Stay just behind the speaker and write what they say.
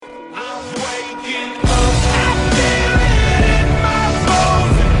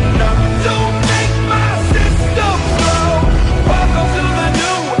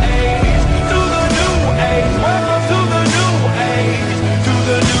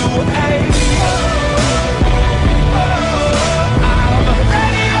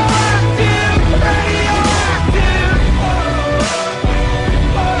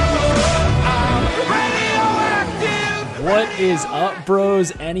What is up,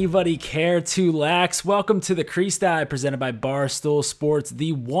 bros? Anybody care to lax? Welcome to the Crease Dive presented by Barstool Sports,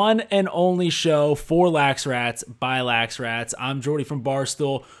 the one and only show for Lax Rats by Lax Rats. I'm Jordy from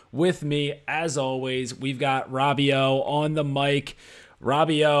Barstool. With me, as always, we've got Robbio on the mic.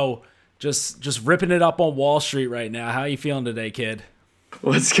 Robbio, just ripping it up on Wall Street right now. How are you feeling today, kid?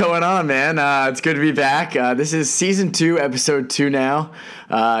 What's going on, man? It's good to be back. This is season 2, episode 2 now.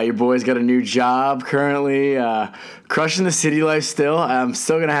 Your boy's got a new job currently, crushing the city life still. I'm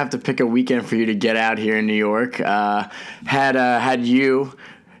still going to have to pick a weekend for you to get out here in New York. Had you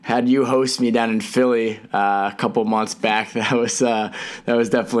host me down in Philly a couple months back. That was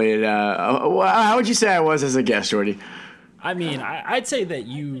definitely, how would you say I was as a guest, Jordy? I mean, I'd say that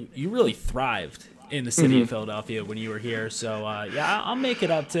you really thrived in the city of Philadelphia when you were here. So, yeah, I'll make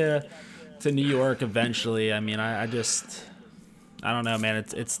it up to New York eventually. I mean, I don't know, man.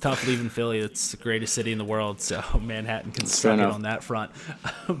 It's tough leaving Philly. It's the greatest city in the world, so Manhattan can suck it on that front.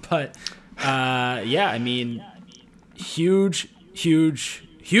 But, yeah, I mean, huge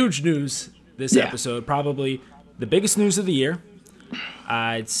news this episode. Probably the biggest news of the year.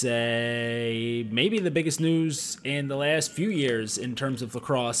 I'd say maybe the biggest news in the last few years in terms of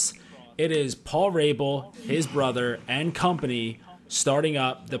lacrosse. It is Paul Rabel, his brother, and company starting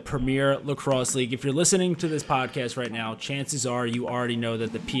up the Premier Lacrosse League. If you're listening to this podcast right now, chances are you already know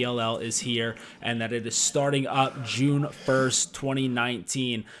that the PLL is here and that it is starting up June 1st,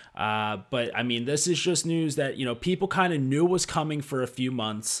 2019. But, I mean, this is just news that, people kind of knew was coming for a few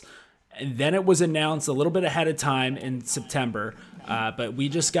months. And then it was announced a little bit ahead of time in September. But we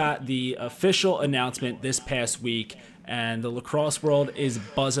just got the official announcement this past week. And the lacrosse world is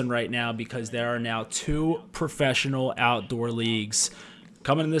buzzing right now because there are now 2 professional outdoor leagues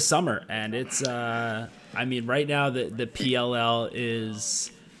coming in this summer. And it's, I mean, right now the PLL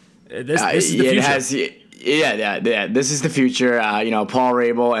is, this is the future. Yeah. This is the future. Paul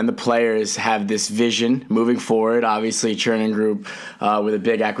Rabel and the players have this vision moving forward. Obviously, Chernin Group with a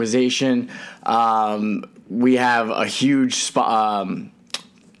big acquisition. We have a huge spot.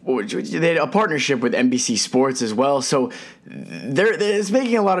 They had a partnership with NBC Sports as well, so it's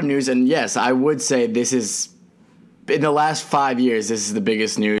making a lot of news. And yes, I would say this is, in the last 5 years, this is the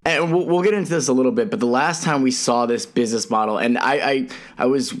biggest news. And we'll get into this a little bit, but the last time we saw this business model, and I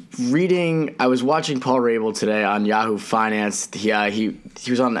was watching Paul Rabel today on Yahoo Finance. He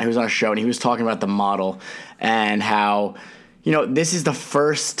was on a show and he was talking about the model and how, this is the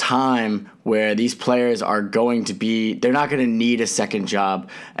first time where these players are going to be, they're not going to need a second job,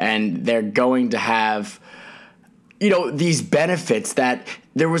 and they're going to have, these benefits that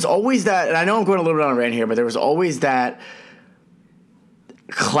there was always that, and I know I'm going a little bit on a rant here, but there was always that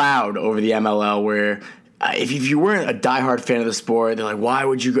cloud over the MLL where if you weren't a diehard fan of the sport, they're like, why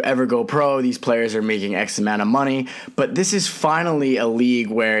would you ever go pro? These players are making X amount of money. But this is finally a league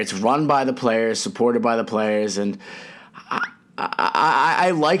where it's run by the players, supported by the players, and I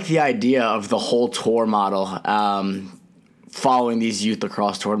like the idea of the whole tour model following these youth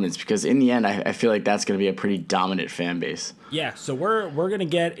lacrosse tournaments, because in the end, I feel like that's going to be a pretty dominant fan base. Yeah, so we're going to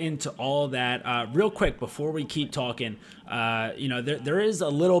get into all that real quick before we keep talking. There is a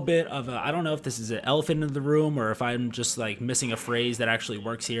little bit of I don't know if this is an elephant in the room or if I'm just like missing a phrase that actually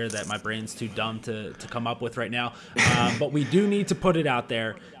works here that my brain's too dumb to come up with right now. But we do need to put it out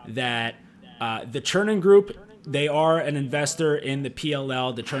there that the Chernin Group, they are an investor in the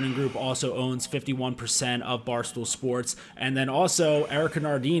PLL. The Chernin Group also owns 51% of Barstool Sports. And then also Erica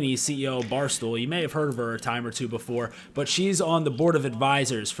Nardini, CEO of Barstool. You may have heard of her a time or two before, but she's on the board of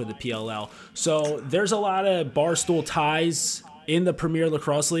advisors for the PLL. So there's a lot of Barstool ties in the Premier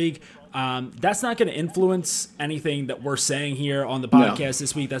Lacrosse League. That's not going to influence anything that we're saying here on the podcast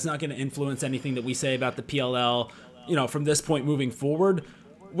this week. That's not going to influence anything that we say about the PLL, from this point moving forward.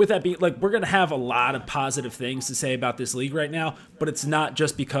 With that being, we're going to have a lot of positive things to say about this league right now, but it's not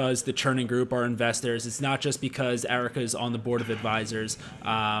just because the Chernin Group are investors. It's not just because Erica is on the board of advisors.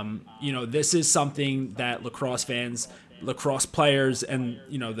 This is something that lacrosse fans, lacrosse players, and,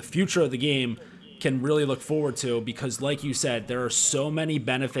 the future of the game can really look forward to, because like you said, there are so many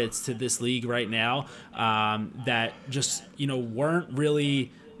benefits to this league right now that just, weren't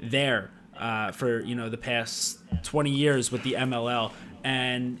really there for, the past 20 years with the MLL.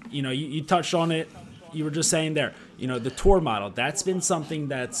 And, you touched on it. You were just saying there, the tour model, that's been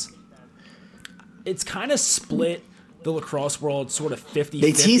something it's kind of split the lacrosse world sort of 50-50.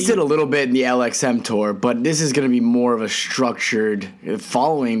 They teased it a little bit in the LXM tour, but this is going to be more of a structured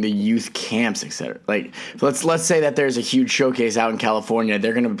following the youth camps, etc. Like let's say that there's a huge showcase out in California.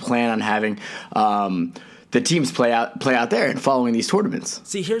 They're going to plan on having the teams play out there and following these tournaments.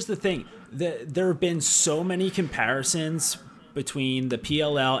 See, here's the thing. There have been so many comparisons between the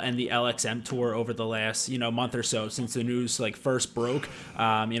PLL and the LXM tour over the last, month or so since the news first broke,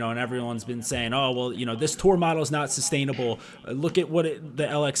 and everyone's been saying, oh, well, this tour model is not sustainable. Look at what the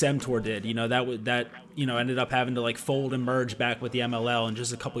LXM tour did. That ended up having to fold and merge back with the MLL in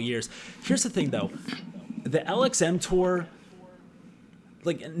just a couple years. Here's the thing though, the LXM tour,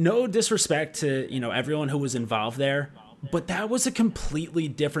 no disrespect to, everyone who was involved there, but that was a completely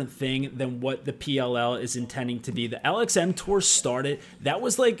different thing than what the PLL is intending to be. The LXM tour started, that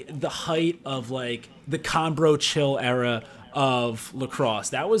was the height of the Conbro chill era of lacrosse.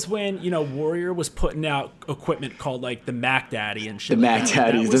 That was when, Warrior was putting out equipment called the Mac Daddy and shit. The Mac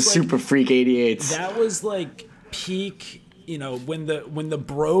Daddies, the Super Freak 88s. That was peak, when the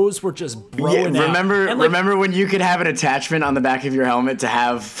bros were just broing out. Remember when you could have an attachment on the back of your helmet to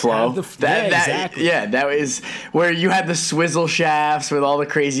have flow? Exactly. Yeah, that was where you had the swizzle shafts with all the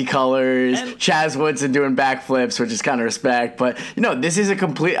crazy colors. And Chaz Woodson doing backflips, which is kind of respect. But, this is a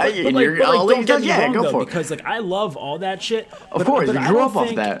complete... go for it. Because, I love all that shit. Of course, you grew up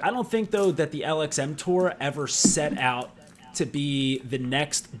off that. I don't think, though, that the LXM Tour ever set out to be the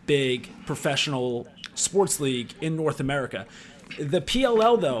next big professional sports league in North America. The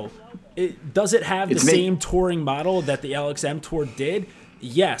PLL, though, does it have the same touring model that the LXM Tour did?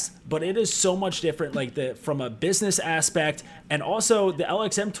 Yes, but it is so much different, from a business aspect, and also the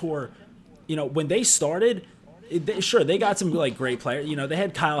LXM Tour. When they started, they got some great players. They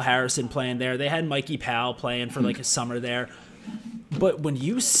had Kyle Harrison playing there. They had Mikey Powell playing for a summer there. But when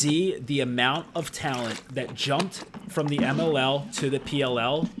you see the amount of talent that jumped from the MLL to the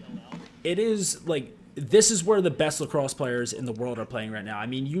PLL, it is this is where the best lacrosse players in the world are playing right now. I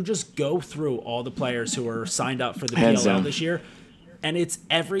mean, you just go through all the players who are signed up for the PLL this year, and it's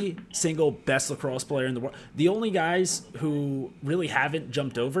every single best lacrosse player in the world. The only guys who really haven't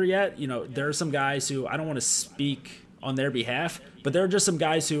jumped over yet, there are some guys who I don't want to speak on their behalf, but there are just some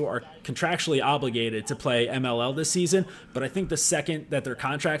guys who are contractually obligated to play MLL this season. But I think the second that their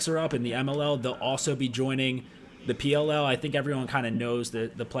contracts are up in the MLL, they'll also be joining the PLL. I think everyone kind of knows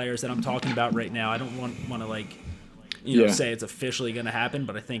the players that I'm talking about right now. I don't want to say it's officially going to happen,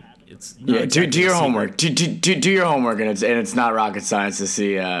 but I think it's not exactly do your homework. Do your homework, and it's not rocket science to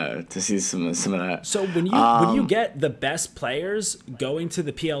see some of that. So when you get the best players going to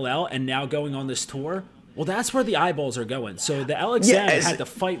the PLL and now going on this tour, well, that's where the eyeballs are going. So the LXM had to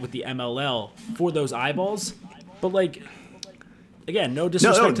fight with the MLL for those eyeballs, but again, no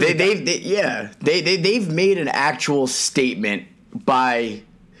disrespect. They've made an actual statement by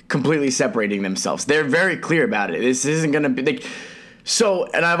completely separating themselves. They're very clear about it. This isn't going to be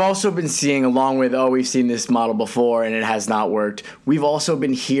and I've also been seeing, along with we've seen this model before and it has not worked. We've also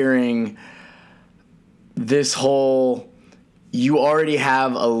been hearing this whole. You already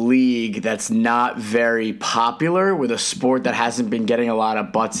have a league that's not very popular with a sport that hasn't been getting a lot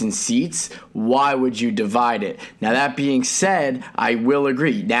of butts and seats. Why would you divide it? Now, that being said, I will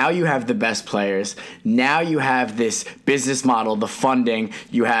agree. Now you have the best players. Now you have this business model, the funding.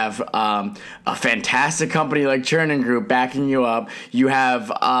 You have a fantastic company like Chernin Group backing you up. You have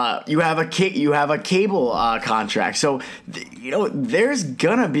a cable contract. So, there's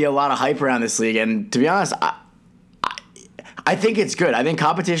gonna be a lot of hype around this league. And to be honest, I think it's good. I think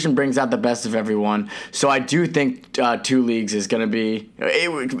competition brings out the best of everyone. So I do think two leagues is going to be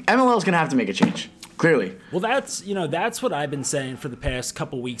MLL is going to have to make a change. Clearly. Well, that's what I've been saying for the past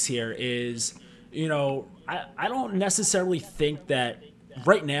couple weeks here is, I don't necessarily think that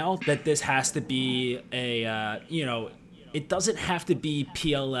right now that this has to be it doesn't have to be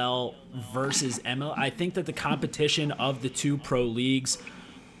PLL versus MLL. I think that the competition of the two pro leagues,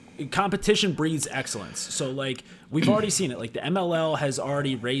 competition breeds excellence. So we've already seen it. The MLL has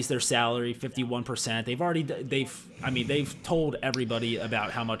already raised their salary 51%. They've told everybody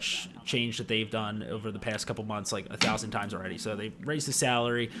about how much change that they've done over the past couple months 1,000 times already. So they raised the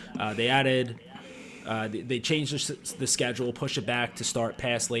salary. They added. They changed the schedule, pushed it back to start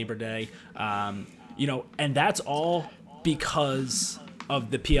past Labor Day. And that's all because of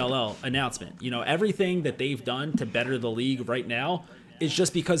the PLL announcement. Everything that they've done to better the league right now is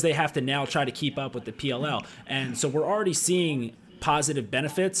just because they have to now try to keep up with the PLL. And so we're already seeing positive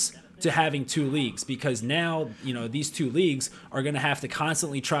benefits to having two leagues, because now, these two leagues are going to have to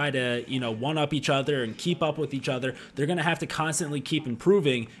constantly try to, one up each other and keep up with each other. They're going to have to constantly keep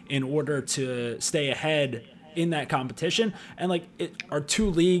improving in order to stay ahead in that competition. And are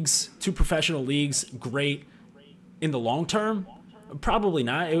two professional leagues great in the long term? Probably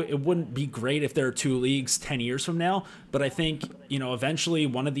not. It wouldn't be great if there are two leagues 10 years from now, but I think, eventually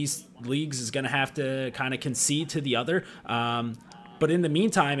one of these leagues is going to have to kind of concede to the other. But in the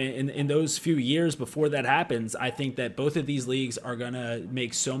meantime, in those few years before that happens, I think that both of these leagues are going to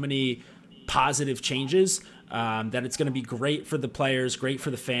make so many positive changes that it's going to be great for the players, great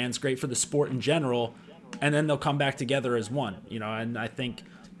for the fans, great for the sport in general, and then they'll come back together as one. And I think,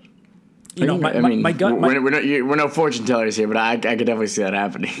 my gut. We're no fortune tellers here, but I could definitely see that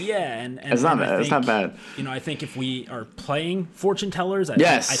happening. Yeah, and it's not bad. It's not bad. I think if we are playing fortune tellers,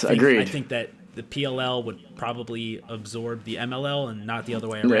 agreed. I think that the PLL would probably absorb the MLL and not the other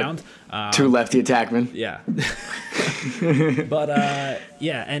way around. Two lefty attackmen. Yeah. But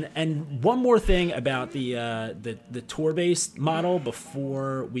and one more thing about the tour-based model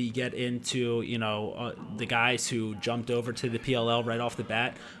before we get into the guys who jumped over to the PLL right off the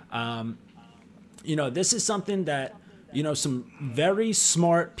bat. This is something that some very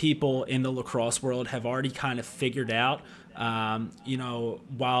smart people in the lacrosse world have already kind of figured out. While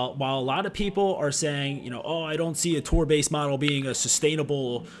a lot of people are saying, I don't see a tour-based model being a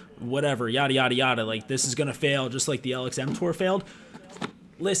sustainable whatever, yada, yada, yada, like this is going to fail just like the LXM tour failed.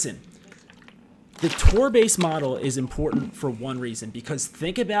 Listen, the tour-based model is important for one reason, because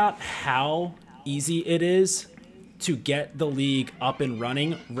think about how easy it is to get the league up and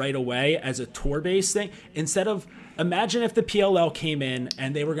running right away as a tour-based thing. Imagine if the PLL came in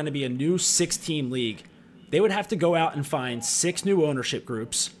and they were going to be a new 6-team league. They would have to go out and find 6 new ownership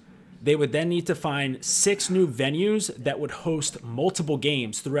groups. They would then need to find 6 new venues that would host multiple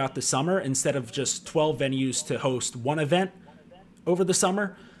games throughout the summer instead of just 12 venues to host one event over the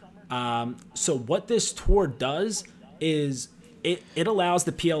summer. So what this tour does is it allows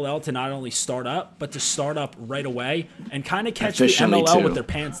the PLL to not only start up, but to start up right away and kind of catch the MLL with their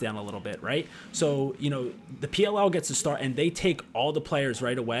pants down a little bit, right? So, the PLL gets to start and they take all the players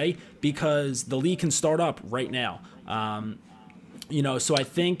right away because the league can start up right now. So I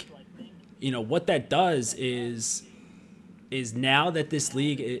think, what that does is now that this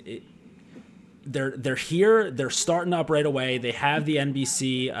league, they're here, they're starting up right away. They have the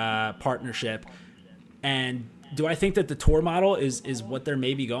NBC partnership, and do I think that the tour model is what they're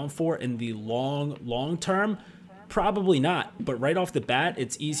maybe going for in the long term? Probably not. But right off the bat,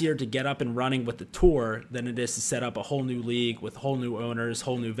 it's easier to get up and running with the tour than it is to set up a whole new league with whole new owners,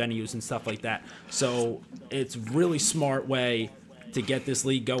 whole new venues and stuff like that. So it's really smart way to get this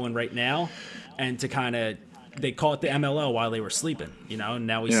league going right now, and to kind of, they call it the MLL while they were sleeping, and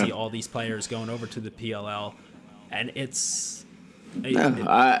now we see all these players going over to the PLL, and it's.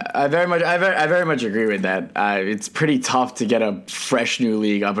 I very much agree with that. It's pretty tough to get a fresh new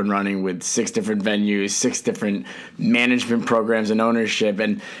league up and running with 6 different venues, 6 different management programs and ownership.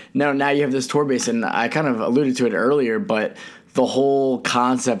 And now you have this tour base, and I kind of alluded to it earlier, but the whole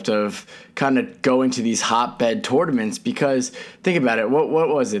concept of kind of going to these hotbed tournaments, because think about it. What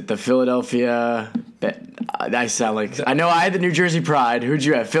was it? The Philadelphia. I sound like I know. I had the New Jersey Pride. Who'd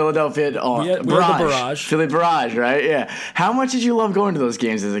you have? Philadelphia Barrage. Philly Barrage, right? Yeah. How much did you love going to those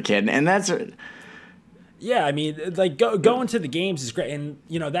games as a kid? And that's. Yeah, I mean, going to the games is great, and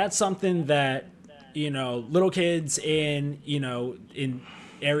that's something that little kids in in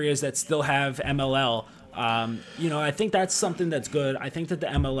areas that still have MLL. I think that's something that's good. I think that the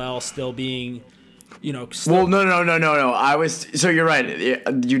MLL still being. Well, no. So you're right.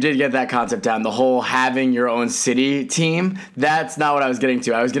 You did get that concept down. The whole having your own city team. That's not what I was getting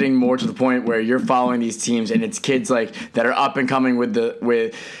to. I was getting more to the point where you're following these teams, and it's kids that are up and coming with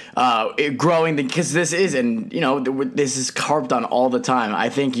growing because this is, and this is harped on all the time. I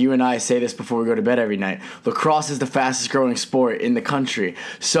think you and I say this before we go to bed every night. Lacrosse is the fastest growing sport in the country.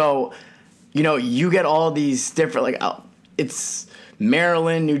 So, you get all these different it's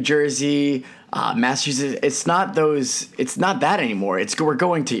Maryland, New Jersey. Massachusetts, it's not that anymore. We're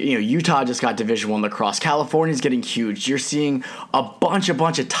going to, Utah just got Division I lacrosse. California's getting huge. You're seeing a bunch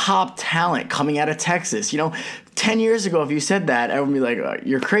of top talent coming out of Texas. 10 years ago, if you said that, I would be like,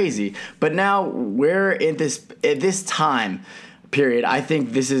 you're crazy. But now we're at this time period. I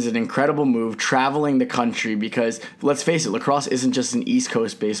think this is an incredible move, traveling the country, because let's face it, lacrosse isn't just an East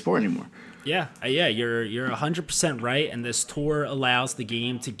Coast based sport anymore. Yeah, you're 100% right, and this tour allows the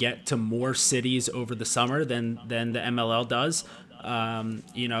game to get to more cities over the summer than the MLL does.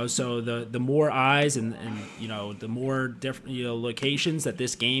 So the more eyes and the more different locations that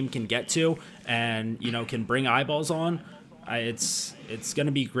this game can get to and can bring eyeballs on, it's going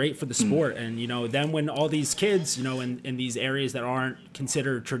to be great for the sport. And then when all these kids in these areas that aren't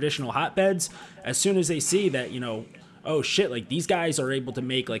considered traditional hotbeds, as soon as they see that oh shit, like these guys are able to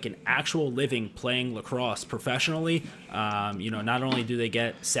make like an actual living playing lacrosse professionally. Not only do they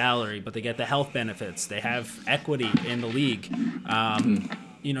get salary, but they get the health benefits. They have equity in the league.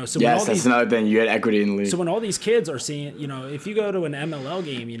 So yes, that's another thing. You had equity in the league. So when all these kids are seeing, if you go to an MLL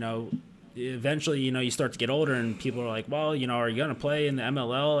game, eventually, you start to get older and people are like, well, are you going to play in the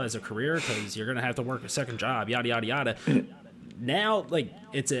MLL as a career? Because you're going to have to work a second job, yada, yada, yada. Now, like,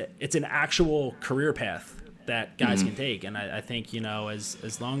 it's an actual career path that guys can take. And I think,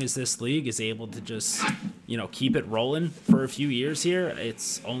 as long as this league is able to just, keep it rolling for a few years here,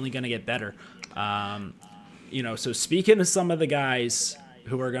 it's only going to get better. So speaking of some of the guys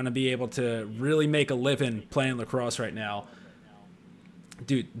who are going to be able to really make a living playing lacrosse right now,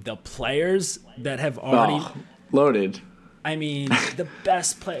 dude, the players that have already loaded. I mean, the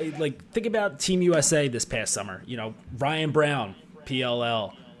best play. Like, think about Team USA this past summer. Ryan Brown,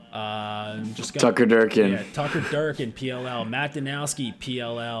 PLL. Tucker Durkin. Yeah, Tucker Durkin, PLL. Matt Danowski,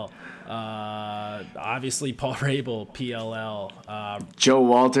 PLL. Obviously Paul Rabel, PLL. Joe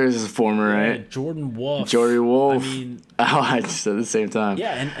Walters is a former, right? Jordan Wolf. Jory Wolf. I mean, I just said at the same time.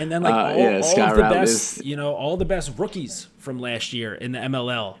 Yeah, and then like all of the best, all the best rookies from last year in the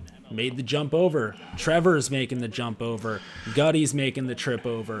MLL made the jump over. Trevor's making the jump over. Gutty's making the trip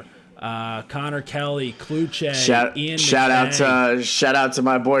over. Connor Kelly, Kluche, Ian shout out to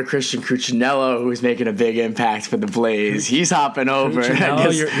my boy Christian Cuccinello, who's making a big impact for the Blaze. He's hopping over.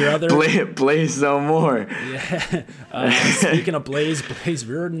 Your other Blaze no more. Yeah. Speaking of Blaze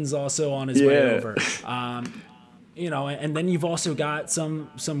Reardon's also on his way over. And then you've also got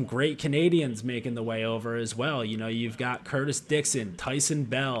some great Canadians making the way over as well. You've got Curtis Dixon, Tyson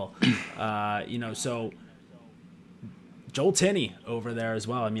Bell, so Joel Tinney over there as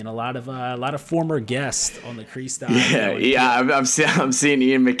well. I mean, a lot of former guests on the Crease style. I'm seeing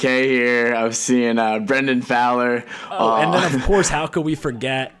Ian McKay here. I'm seeing Brendan Fowler. And then of course, how could we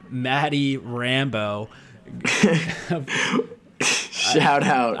forget Matty Rambo? Shout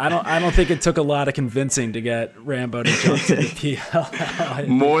out. I don't think it took a lot of convincing to get Rambo to jump to the PL.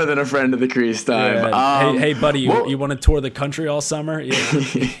 More than a friend of the Crease time. Yeah. Hey, buddy, you want to tour the country all summer? Yeah,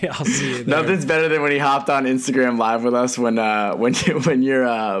 I'll see you there. Nothing's better than when he hopped on Instagram Live with us when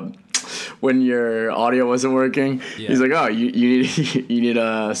your audio wasn't working. Yeah. He's like, oh, you need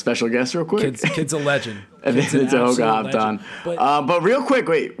a special guest real quick? Kid's a legend. And then Hoga hopped on. But real quick,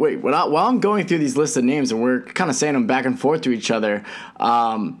 wait. While I'm going through these lists of names and we're kind of saying them back and forth to each other,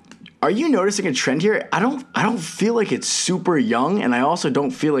 are you noticing a trend here? I don't feel like it's super young, and I also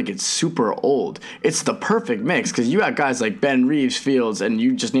don't feel like it's super old. It's the perfect mix because you got guys like Ben Reeves, Fields, and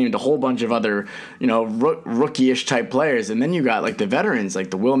you just named a whole bunch of other, rookie-ish type players, and then you got like the veterans,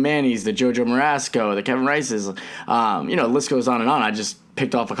 like the Will Mannies, the JoJo Marasco, the Kevin Rices. The list goes on and on. I just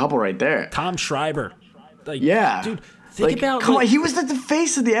picked off a couple right there. Tom Schreiber. Yeah. Dude, think about... Come on, he was at the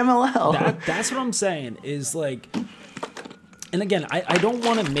face of the MLL. That's what I'm saying, is like... And again, I don't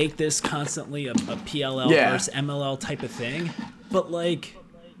want to make this constantly a PLL versus MLL type of thing, but like,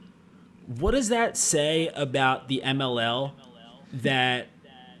 what does that say about the MLL that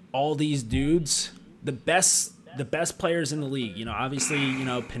all these dudes, the best players in the league, obviously,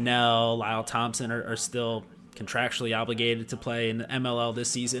 Pinnell, Lyle Thompson are still contractually obligated to play in the MLL this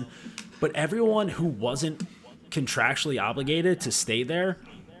season, but everyone who wasn't contractually obligated to stay there,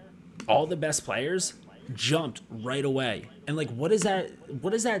 all the best players jumped right away. And like, what does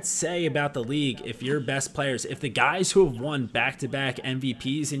that say about the league if your best players, if the guys who have won back-to-back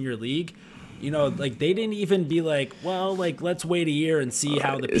MVPs in your league, like they didn't even be like, well, like let's wait a year and see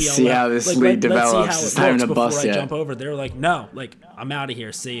how the PLL, see how this league develops. It's time to bust yet. Jump over. They're like, no, like I'm out of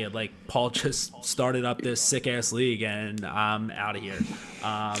here. See it. Like Paul just started up this sick ass league, and I'm out of here.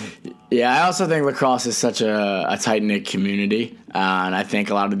 I also think lacrosse is such a tight knit community, and I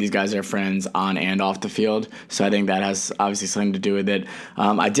think a lot of these guys are friends on and off the field. So I think that has obviously something to do with it.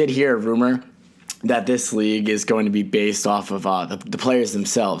 I did hear a rumor that this league is going to be based off of the players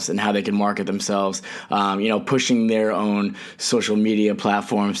themselves and how they can market themselves, pushing their own social media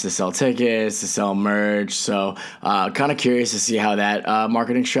platforms to sell tickets, to sell merch. So kind of curious to see how that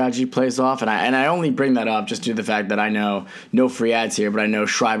marketing strategy plays off. And I only bring that up just due to the fact that I know no free ads here, but I know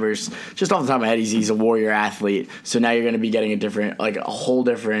Schreiber's, just off the top of my head, he's a warrior athlete. So now you're going to be getting a whole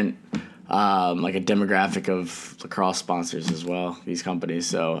different like a demographic of lacrosse sponsors as well, these companies.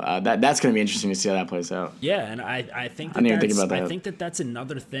 So that's going to be interesting to see how that plays out. Yeah, and I think I didn't even think about that. I think that's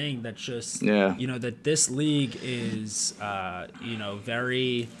another thing that's just Yeah. That this league is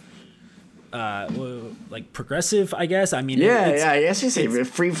very like progressive, I guess. I mean, I guess you say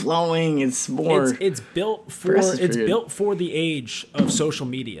free flowing. It's more. It's built for the age of social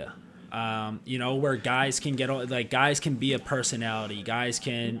media. Where guys can guys can be a personality. Guys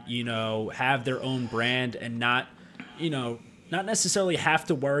can have their own brand and not necessarily have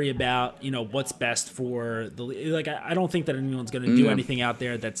to worry about what's best for the league. Like I don't think that anyone's going to do anything out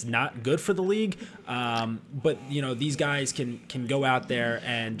there that's not good for the league. But these guys can go out there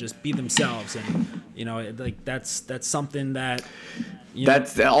and just be themselves, and that's something that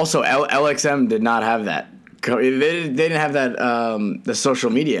that's also LXM did not have that. They didn't have that the social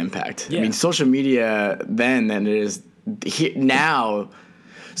media impact. Yeah. I mean, social media then it is now.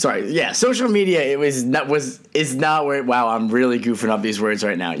 Sorry, yeah, social media is not where. Wow, I'm really goofing up these words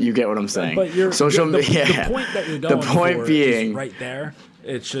right now. You get what I'm saying? But the point that you're going for is right there.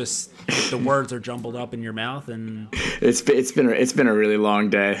 It's just the words are jumbled up in your mouth, and it's been a really long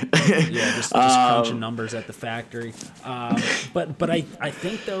day. Yeah, just crunching numbers at the factory. But I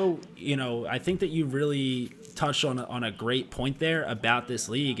think though, I think that you really touched on a great point there about this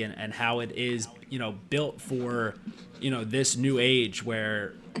league and how it is built for this new age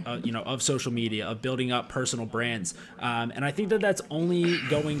where of social media, of building up personal brands, and I think that that's only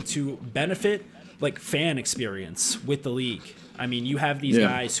going to benefit like fan experience with the league. I mean, you have these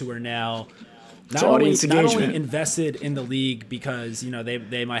guys who are now not only invested in the league because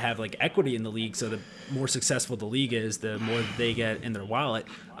they might have like equity in the league, so the more successful the league is, the more they get in their wallet.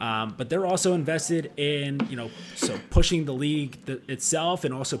 But they're also invested in so pushing the league itself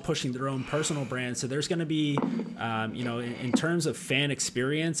and also pushing their own personal brand. So there's going to be in terms of fan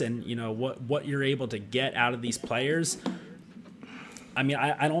experience and what you're able to get out of these players. I mean,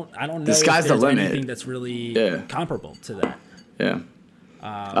 I don't know the sky's if there's the limit. anything that's really comparable to that. Yeah.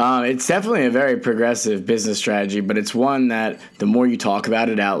 It's definitely a very progressive business strategy, but it's one that the more you talk about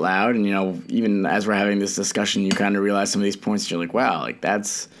it out loud, and even as we're having this discussion, you kind of realize some of these points. And you're like, wow, like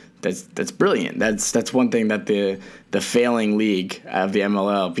that's brilliant. That's one thing that the failing league of the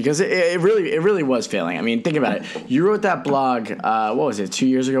MLL, because it really was failing. I mean, think about it. You wrote that blog, what was it, 2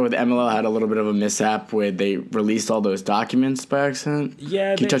 years ago, where the MLL had a little bit of a mishap where they released all those documents by accident?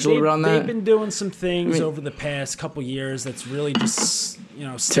 Yeah, can you touch a little bit on that? They've been doing some things over the past couple years that's really just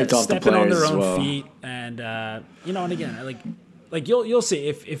stepping on their own feet, and and again, like you'll see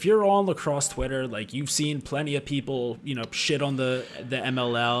if you're on lacrosse Twitter, like you've seen plenty of people shit on the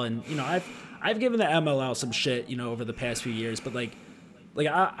MLL, and I've given the MLL some shit over the past few years, but like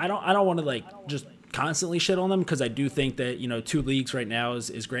I don't want to like just constantly shit on them, because I do think that two leagues right now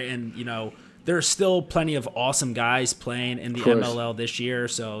is great, and there are still plenty of awesome guys playing in the MLL this year,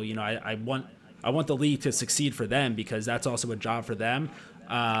 so I want the league to succeed for them, because that's also a job for them.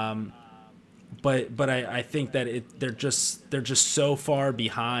 But I think that they're just so far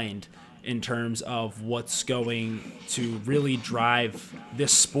behind in terms of what's going to really drive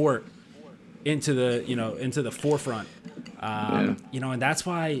this sport into the forefront. And that's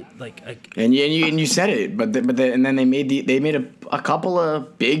why and you said it, but then they made a couple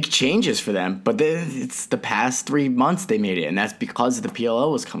of big changes for them, but it's the past 3 months they made it, and that's because the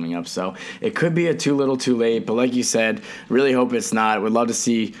PLL was coming up, so it could be a too little too late. But like you said, really hope it's not. Would love to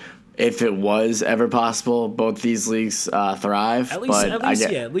see, if it was ever possible, both these leagues thrive. At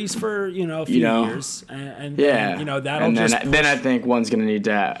least for a few years, and that'll and just push. Then I think one's going to need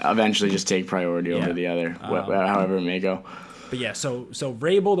to eventually just take priority over the other, however it may go. But yeah, so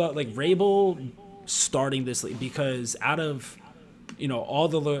Rabel starting this league, because out of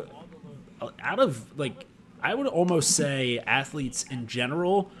I would almost say athletes in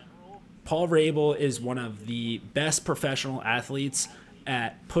general, Paul Rabel is one of the best professional athletes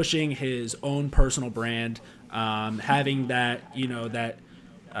at pushing his own personal brand, having that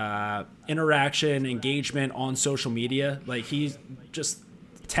interaction, engagement on social media. Like, he's just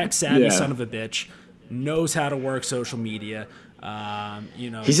tech savvy son of a bitch, knows how to work social media.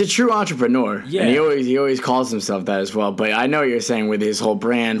 He's a true entrepreneur, and he always calls himself that as well. But I know what you're saying with his whole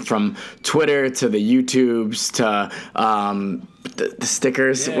brand, from Twitter to the YouTubes to the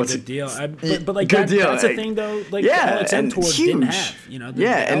stickers. Yeah, good deal. But like that's the thing though. Like, LXM Tour didn't have.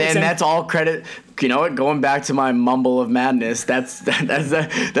 And that's all credit. You know what? Going back to my mumble of madness, that's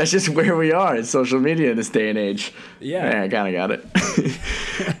just where we are in social media in this day and age. Yeah, I kind of got it.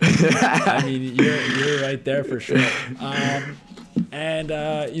 I mean, you're right there for sure.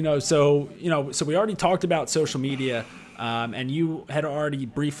 So we already talked about social media. And you had already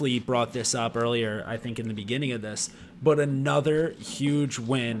briefly brought this up earlier, I think in the beginning of this, but another huge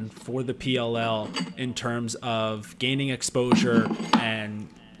win for the PLL in terms of gaining exposure and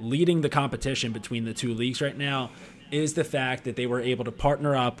leading the competition between the two leagues right now is the fact that they were able to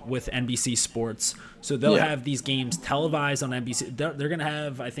partner up with NBC Sports. So they'll have these games televised on NBC. They're going to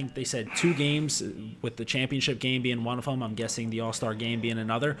have, I think they said, 2 games, with the championship game being one of them. I'm guessing the All-Star game being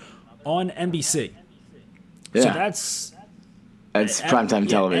another, on NBC. Yeah. So that's primetime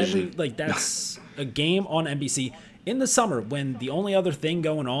television. That's a game on NBC in the summer when the only other thing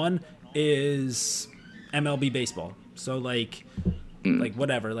going on is MLB baseball. So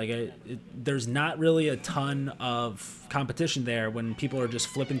whatever. There's not really a ton of competition there when people are just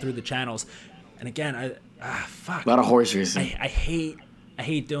flipping through the channels. And again, fuck. A lot of horse racing. I hate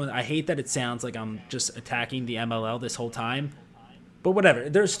that it sounds like I'm just attacking the MLL this whole time. But whatever.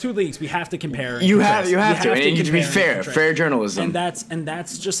 There's 2 leagues. We have to compare. You have to. And you need to be fair journalism. And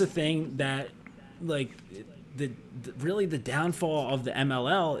that's just a thing that, really the downfall of the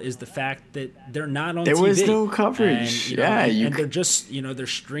MLL is the fact that they're not on TV. There was no coverage. And they're just, they're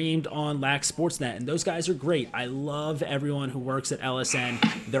streamed on Lax Sportsnet, and those guys are great. I love everyone who works at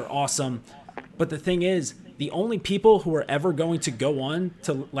LSN. They're awesome. But the thing is, the only people who are ever going to go on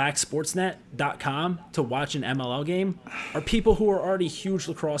to laxsportsnet.com to watch an MLL game are people who are already huge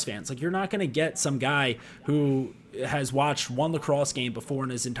lacrosse fans. You're not going to get some guy who has watched one lacrosse game before in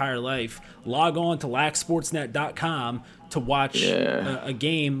his entire life log on to laxsportsnet.com to watch a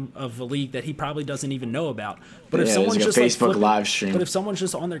game of a league that he probably doesn't even know about. But if someone's just Facebook live stream. But if someone's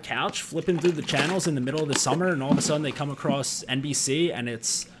just on their couch flipping through the channels in the middle of the summer and all of a sudden they come across NBC and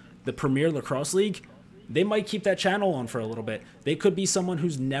it's the Premier Lacrosse League, they might keep that channel on for a little bit. They could be someone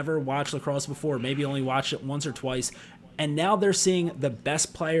who's never watched lacrosse before, maybe only watched it once or twice, and now they're seeing the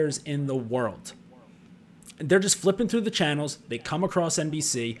best players in the world. They're just flipping through the channels. They come across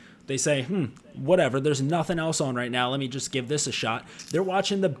NBC. They say, whatever, there's nothing else on right now. Let me just give this a shot. They're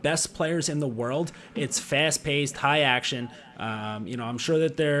watching the best players in the world. It's fast-paced, high action. I'm sure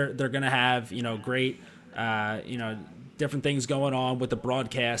that they're going to have, great, different things going on with the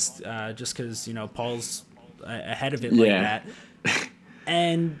broadcast, just because Paul's ahead of it like that.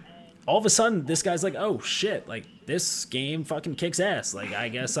 And all of a sudden, this guy's like, "Oh shit! This game fucking kicks ass. I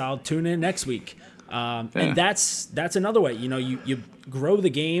guess I'll tune in next week." And that's another way. You grow the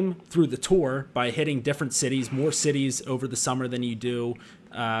game through the tour by hitting different cities, more cities over the summer than you do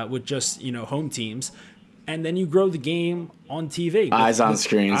with just home teams, and then you grow the game on TV. Eyes on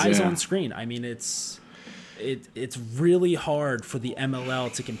screen. I mean, it's really hard for the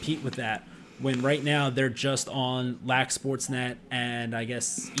MLL to compete with that when right now they're just on Lax Sportsnet and I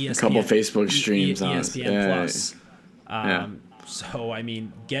guess ESPN. A couple Facebook streams on ESPN Plus. So, I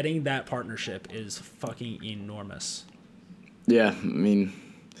mean, getting that partnership is fucking enormous. Yeah, I mean,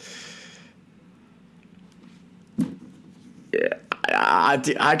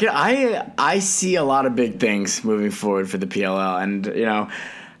 I see a lot of big things moving forward for the PLL, and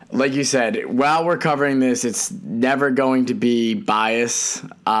like you said, while we're covering this, it's never going to be bias,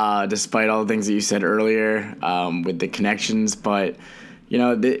 despite all the things that you said earlier with the connections. But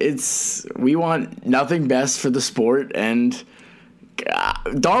we want nothing best for the sport and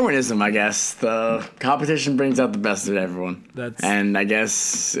Darwinism, I guess. The competition brings out the best in everyone. And I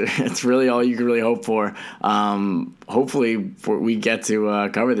guess it's really all you can really hope for. Hopefully we get to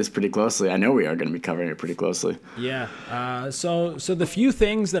cover this pretty closely. I know we are going to be covering it pretty closely. Yeah. So the few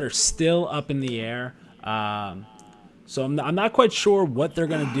things that are still up in the air. So I'm not quite sure what they're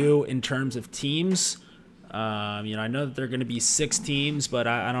going to do in terms of teams. I know that they're going to be 6 teams, but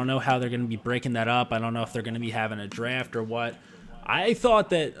I don't know how they're going to be breaking that up. I don't know if they're going to be having a draft or what. I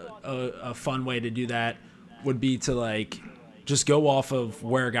thought that a fun way to do that would be to just go off of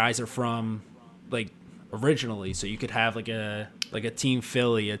where guys are from, originally. So you could have a team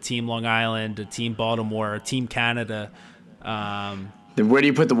Philly, a team Long Island, a team Baltimore, a team Canada. Then where do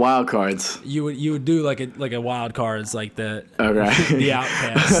you put the wild cards? You would do a wild cards the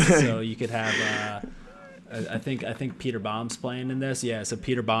outcast. So you could have. I think Peter Baum's playing in this. Yeah, so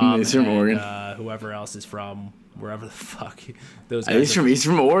Peter Baum. He's from Oregon. Whoever else is from wherever the fuck those guys. He's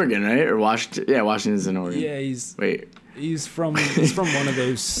from Oregon, right? Or Washington? Yeah, Washington's in Oregon. Yeah, he's from one of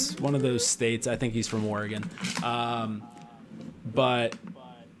those states. I think he's from Oregon. But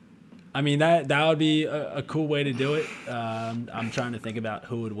I mean that would be a cool way to do it. I'm trying to think about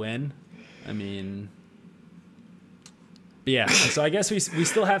who would win. I mean. But yeah, so I guess we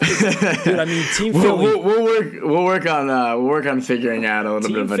still have to. Dude, I mean, Team Philly. We'll work on figuring out a little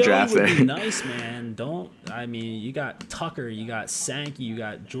bit of a draft there. Team Philly would be nice, man. You got Tucker, you got Sankey, you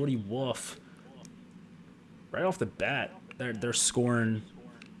got Jordy Wolf. right off the bat, they're scoring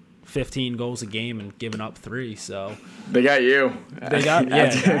 15 goals a game and giving up 3. So they got you.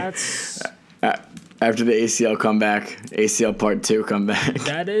 That's after the ACL comeback, ACL Part 2 comeback.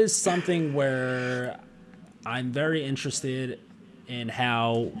 That is something where I'm very interested in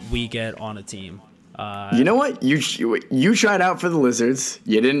how we get on a team. You know what? You tried out for the Lizards.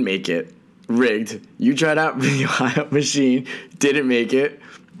 You didn't make it. Rigged. You tried out for the Ohio Machine. Didn't make it.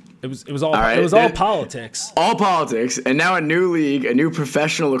 It was all politics. All politics, and now a new league, a new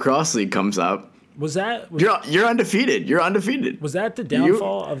professional lacrosse league comes up. You're undefeated. You're undefeated. Was that the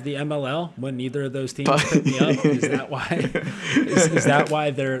downfall of the MLL when neither of those teams picked me up? Is that why? Is that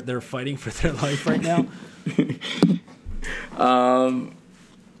why they're fighting for their life right now?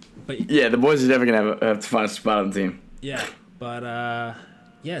 But yeah, the boys are definitely gonna have to find a spot on the team. Yeah, but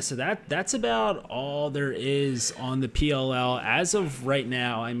so that's about all there is on the PLL as of right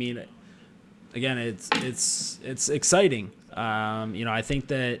now. I mean, again, it's exciting. I think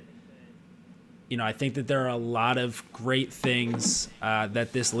that there are a lot of great things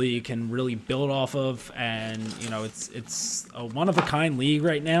that this league can really build off of, and it's a one of a kind league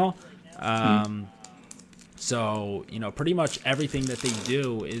right now. So pretty much everything that they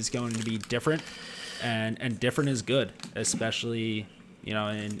do is going to be different, and different is good, especially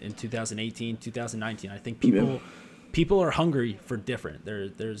in 2018, 2019. I think people are hungry for different.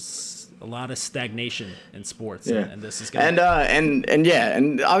 There's a lot of stagnation in sports, and this is going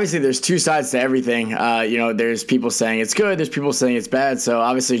and obviously there's two sides to everything. There's people saying it's good, there's people saying it's bad. So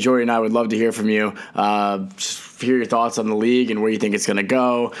obviously Jordy and I would love to hear from you. Just hear your thoughts on the league and where you think it's going to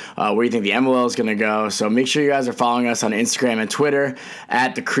go, where you think the MLL is going to go. So make sure you guys are following us on Instagram and Twitter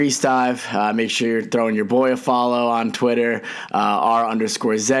at The Crease Dive. Make sure you're throwing your boy a follow on Twitter,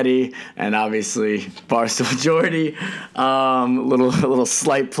 R_Zeddy, and obviously Barstool Jordy. Little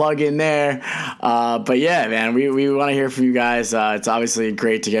slight plug in there. But yeah, man, we want to hear from you guys. It's obviously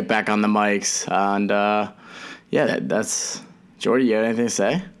great to get back on the mics. And that's Jordy. You have anything to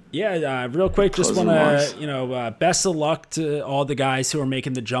say? Yeah, real quick, just want to, best of luck to all the guys who are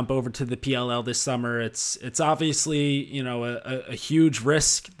making the jump over to the PLL this summer. It's obviously, a huge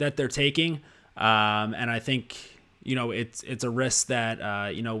risk that they're taking. And I think, it's a risk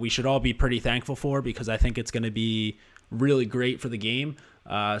that, we should all be pretty thankful for, because I think it's going to be really great for the game.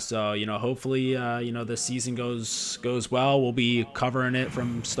 So, hopefully, the season goes well. We'll be covering it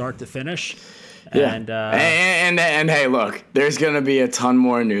from start to finish. Yeah. And hey, look, there's gonna be a ton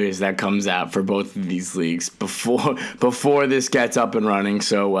more news that comes out for both of these leagues before this gets up and running.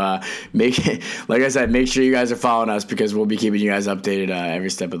 So like I said, make sure you guys are following us, because we'll be keeping you guys updated every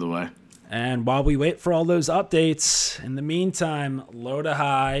step of the way. And while we wait for all those updates, in the meantime, low to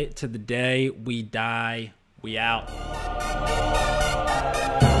high to the day we die. We out.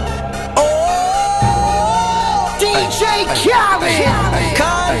 Oh, DJ Khaled,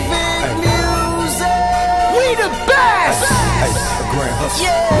 Convict Music. We the best.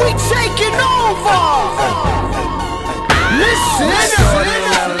 Yeah, we taking over. Listen.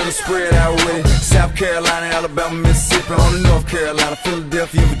 Spread out with it. South Carolina, Alabama, Mississippi, on the North Carolina,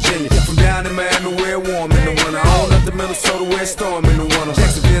 Philadelphia, Virginia. From down in Miami where it warm in the winter, on up to Minnesota where it storm in the winter.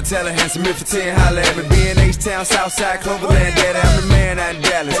 Jacksonville, Tallahassee, Memphis, 10, holla at me. B&H-Town, Southside, Cloverland, Daddy, I'm the man out in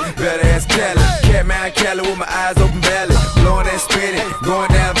Dallas. Better ass Cali, Catman Cali with my eyes open valley. Blowing that spinning,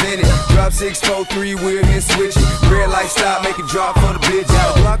 going down Vinny. Drop 643, wheel hit switching. Red light stop, make it drop for the bitch.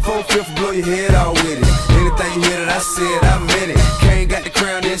 Out of Block 4-5, blow your head out with it. Anything you hear that I said, I meant it. Kane got the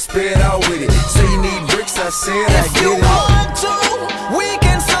crown, then spit out with it. Say you need bricks, I said I get it.